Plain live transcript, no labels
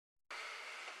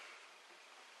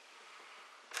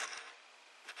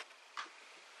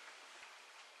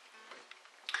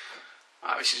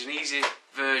this is an easy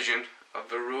version of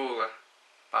the Ruler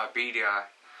by Beady Eye.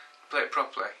 To play it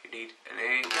properly, you need an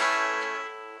A,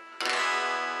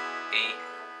 E,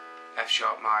 F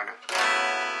sharp minor.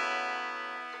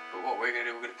 But what we're going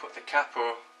to do, we're going to put the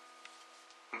capo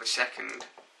on the second.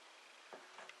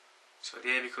 So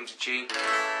the A becomes a G,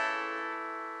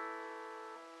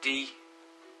 D,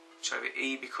 so the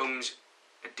E becomes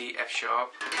a D F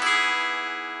sharp,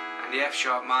 and the F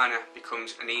sharp minor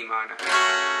becomes an E minor.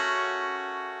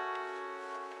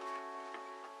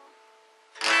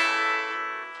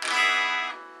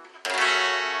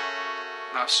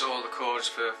 That's all the chords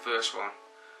for the first one.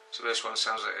 So this one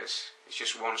sounds like this. It's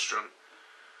just one strum.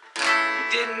 You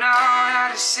didn't know how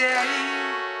to say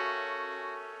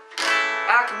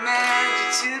I command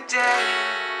you today.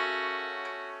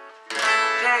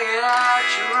 Take it out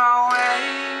your own way.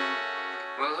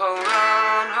 Well, hold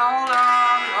on, hold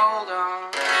on, hold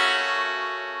on.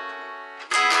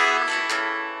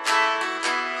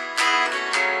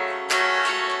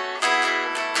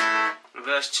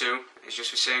 Verse 2 is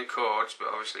just the same chords, but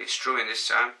obviously it's strumming this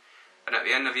time. And at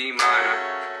the end of E minor,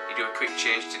 you do a quick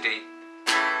change to D.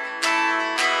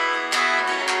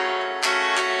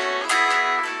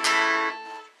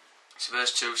 So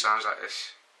verse 2 sounds like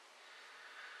this.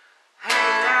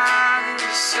 Hanging out in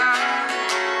the sun,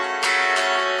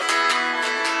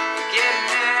 getting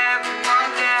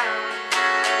everyone down.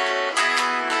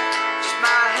 Just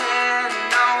my head and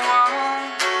no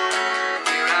one.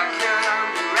 Here I come,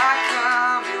 here I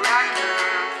come, here I come.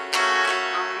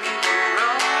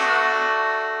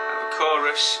 And the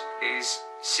chorus is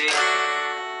C,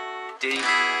 D,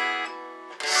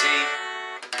 C,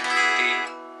 D,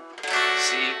 C,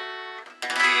 D,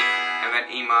 and then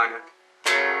E minor.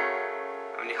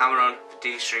 And you hammer on the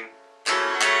D string.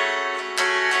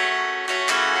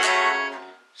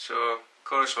 So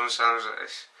chorus one sounds like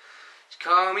this. Just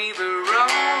call me the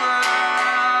roller,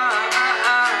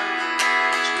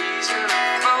 squeezing a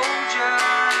Folger.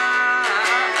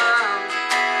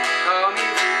 Call me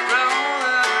the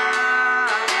roller,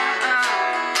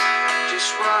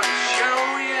 just wanna show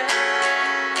you.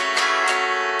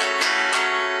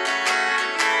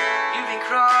 You've been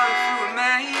crawling through a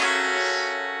maze.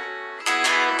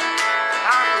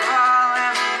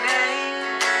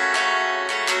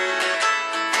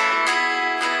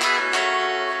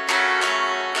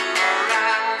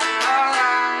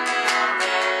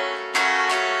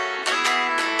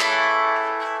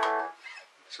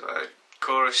 So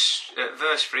chorus,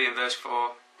 verse 3 and verse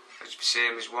 4 is the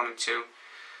same as 1 and 2,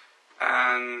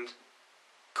 and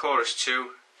chorus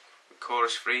 2 and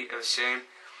chorus 3 are the same,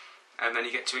 and then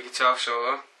you get to a guitar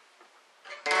solo,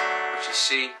 which is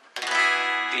C,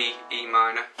 D, E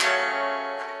minor.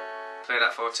 Play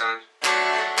that 4 times,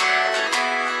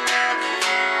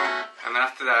 and then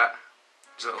after that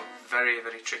there's a little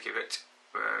very tricky bit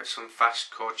with some fast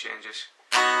chord changes.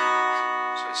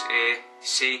 So it's A,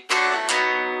 C,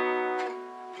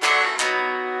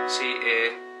 C,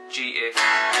 A, G, A,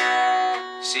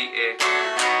 C, A.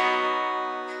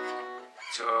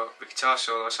 So the guitar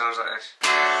solo sounds like this.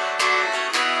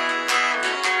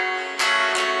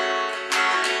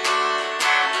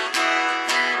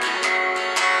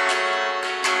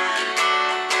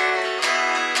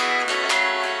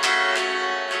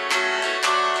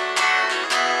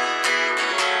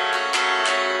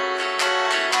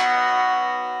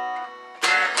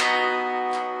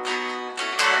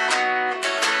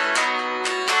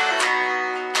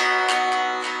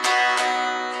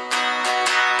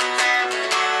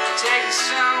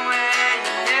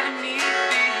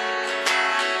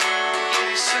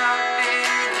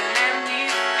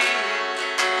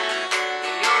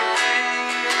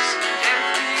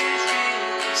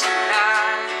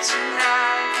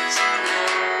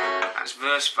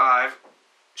 Verse 5,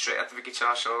 straight after the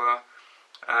guitar solo,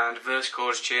 and the verse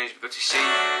chords change. We go to C, D,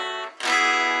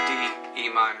 E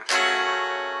minor,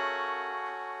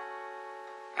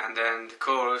 and then the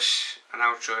chorus and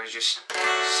outro is just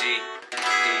C, D,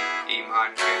 E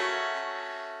minor again.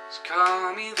 So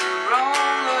call me the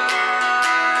roller,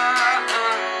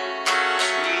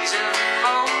 squeezing a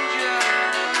Folger.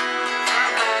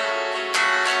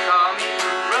 Call me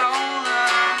the roller,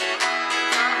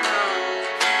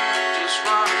 just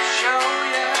wanna show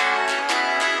you.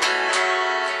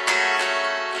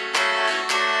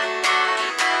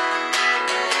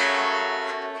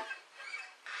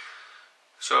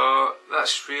 So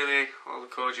that's really all the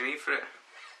chords you need for it.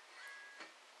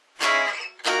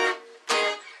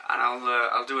 And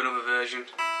I'll do another version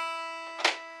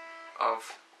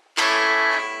of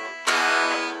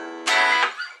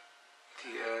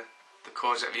the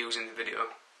chords that I've used in the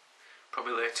video,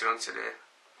 probably later on today,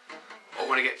 or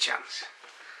when I get a chance.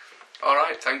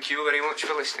 Alright, thank you very much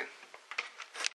for listening.